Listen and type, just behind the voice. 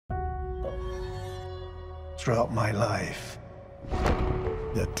Throughout my life,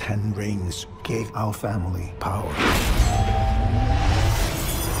 the 10 rings gave our family power.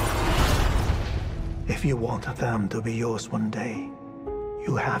 If you want them to be yours one day,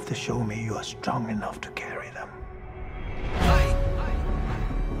 you have to show me you are strong enough to carry them.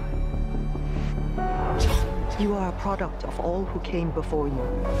 You are a product of all who came before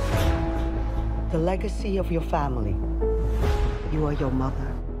you. The legacy of your family. You are your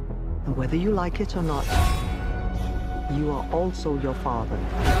mother. And whether you like it or not, you are also your father.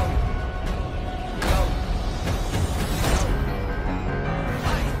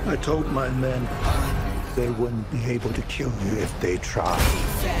 I told my men they wouldn't be able to kill you if they tried.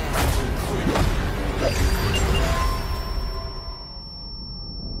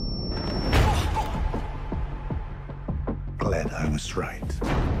 Glad I was right.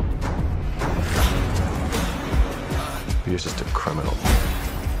 You're just a criminal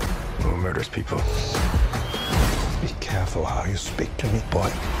who murders people. Be careful how you speak to me, boy. I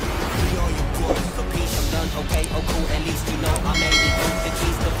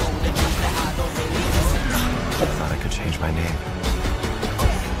thought I could change my name.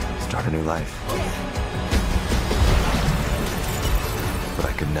 Start a new life. But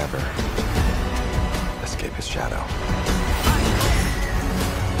I could never escape his shadow.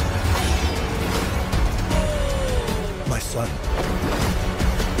 My son,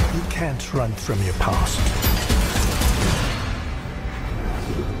 you can't run from your past.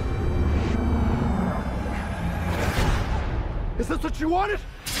 Is this what you wanted?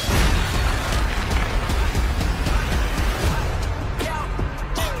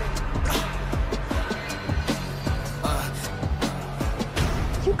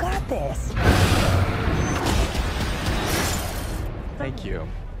 You got this. Thank you.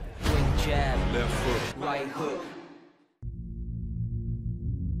 Quick jab, left foot, right hook.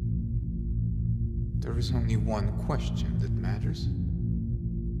 There is only one question that matters.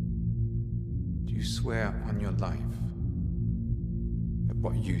 Do you swear on your life that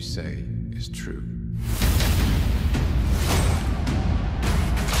what you say is true?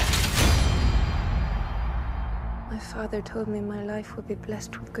 My father told me my life would be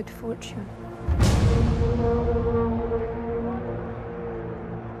blessed with good fortune.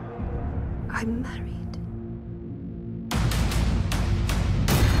 I'm married.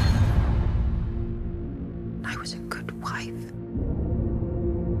 I was a good wife.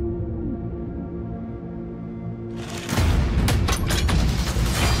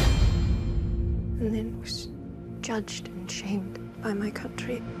 And then was judged and shamed by my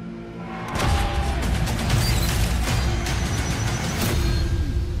country.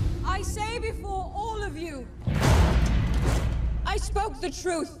 I say before all of you, I spoke the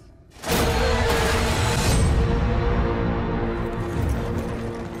truth.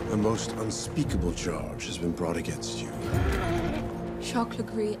 A most unspeakable charge has been brought against you. Jacques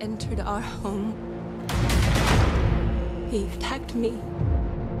Legris entered our home. He attacked me.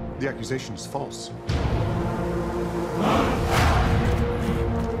 The accusation is false.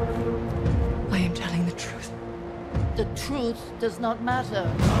 I am telling the truth. The truth does not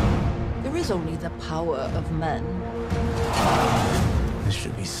matter. There is only the power of men. This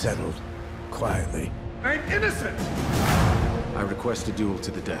should be settled quietly. I'm innocent! I request a duel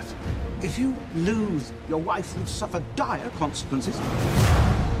to the death. If you lose, your wife will suffer dire consequences.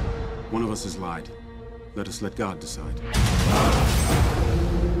 One of us has lied. Let us let God decide.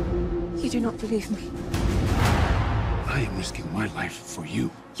 You do not believe me. I am risking my life for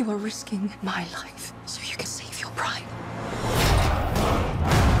you. You are risking my life so you can save your pride.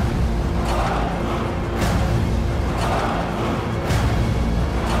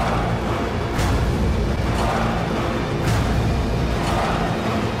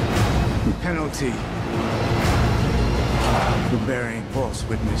 The penalty for bearing false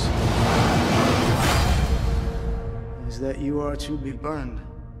witness is that you are to be burned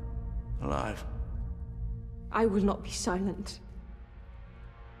alive. I will not be silent.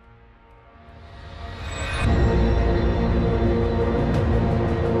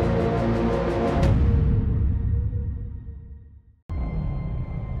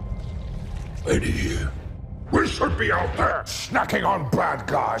 Lady here. We should be out there snacking on bad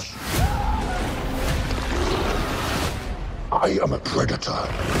guys. I am a predator.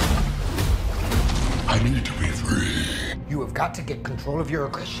 I need to be free. You have got to get control of your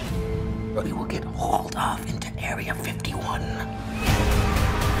aggression, or you will get hauled off into Area 51.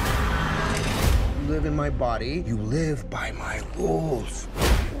 You live in my body. You live by my rules.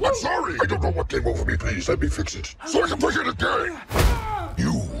 I'm sorry. I don't know what came over me. Please let me fix it so I can play it again.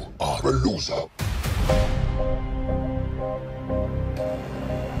 You are a loser.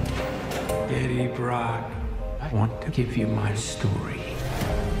 Eddie Brock, I want to give you my story.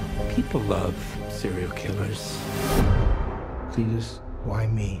 People love serial killers. Please, why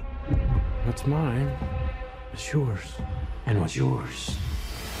me? What's mine is yours. And what's yours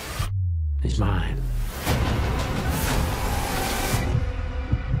is mine.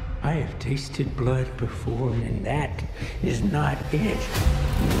 I have tasted blood before, and that is not it.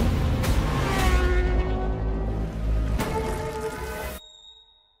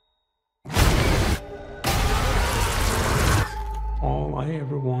 All I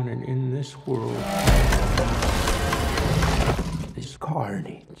ever wanted in this world is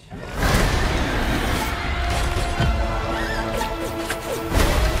carnage.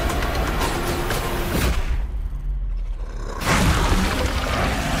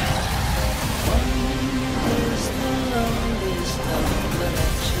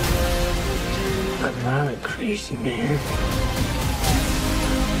 I'm not a crazy man.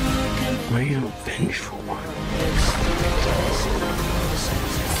 I am a vengeful one.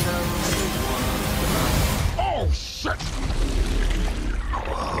 Oh, shit!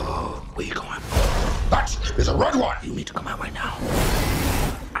 Whoa, where you going? That is a red one! You need to come out right now.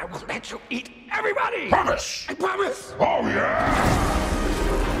 I will let you eat everybody! Promise! I promise! Oh, yeah!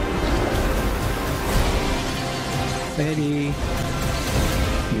 Betty,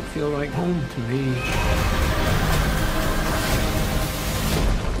 you feel like home to me.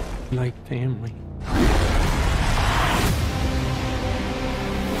 Like family.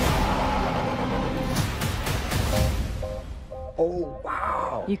 Oh,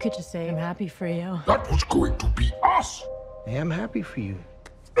 wow. You could just say I'm happy for you. That was going to be us! I am happy for you.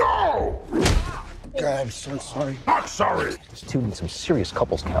 No! God, I'm so sorry. Not sorry! This two needs some serious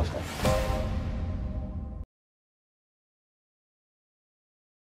couples counseling.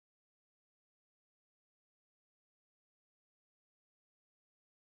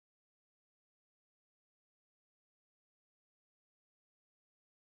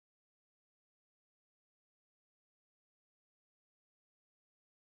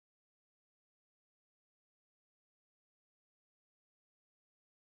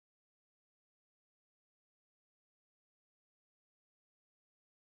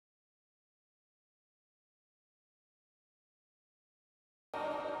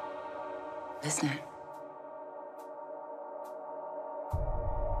 Listener.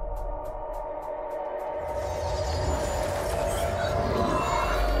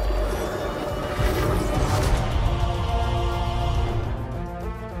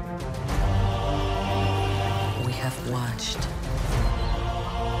 We have watched,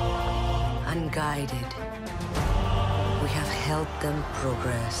 unguided. We have helped them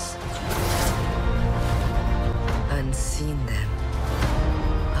progress, unseen them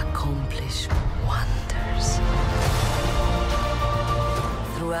accomplish wonders.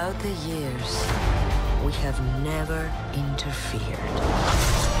 Throughout the years, we have never interfered.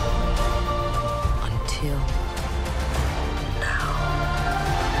 Until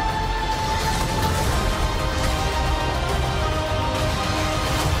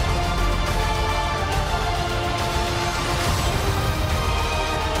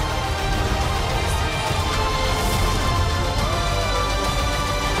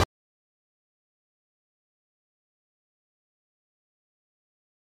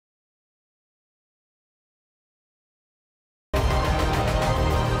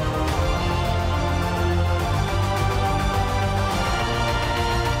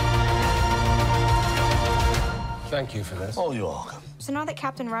Thank you for this. Oh, you're welcome. So now that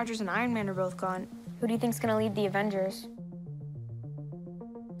Captain Rogers and Iron Man are both gone, who do you think's gonna lead the Avengers?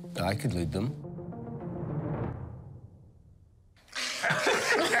 I could lead them.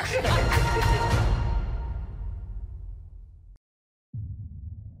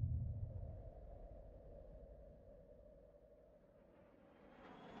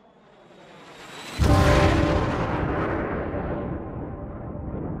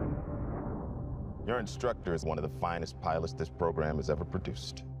 Your instructor is one of the finest pilots this program has ever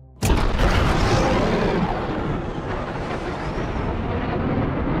produced.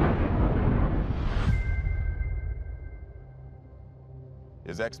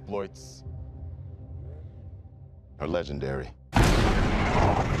 His exploits are legendary.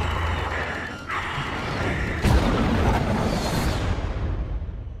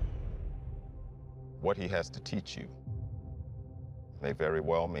 What he has to teach you may very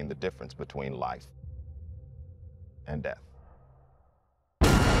well mean the difference between life and death.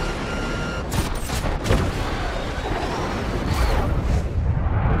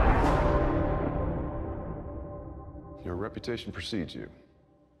 Your reputation precedes you.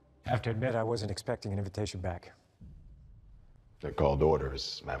 I have to admit, I wasn't expecting an invitation back. They're called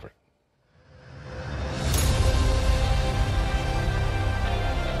orders, Maverick.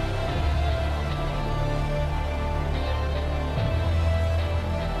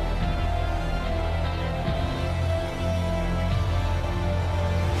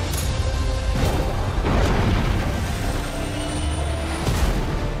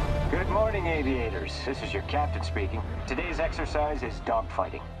 Aviators, this is your captain speaking. Today's exercise is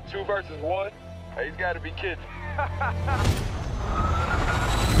dogfighting. 2 versus 1? Hey, he's gotta be kidding.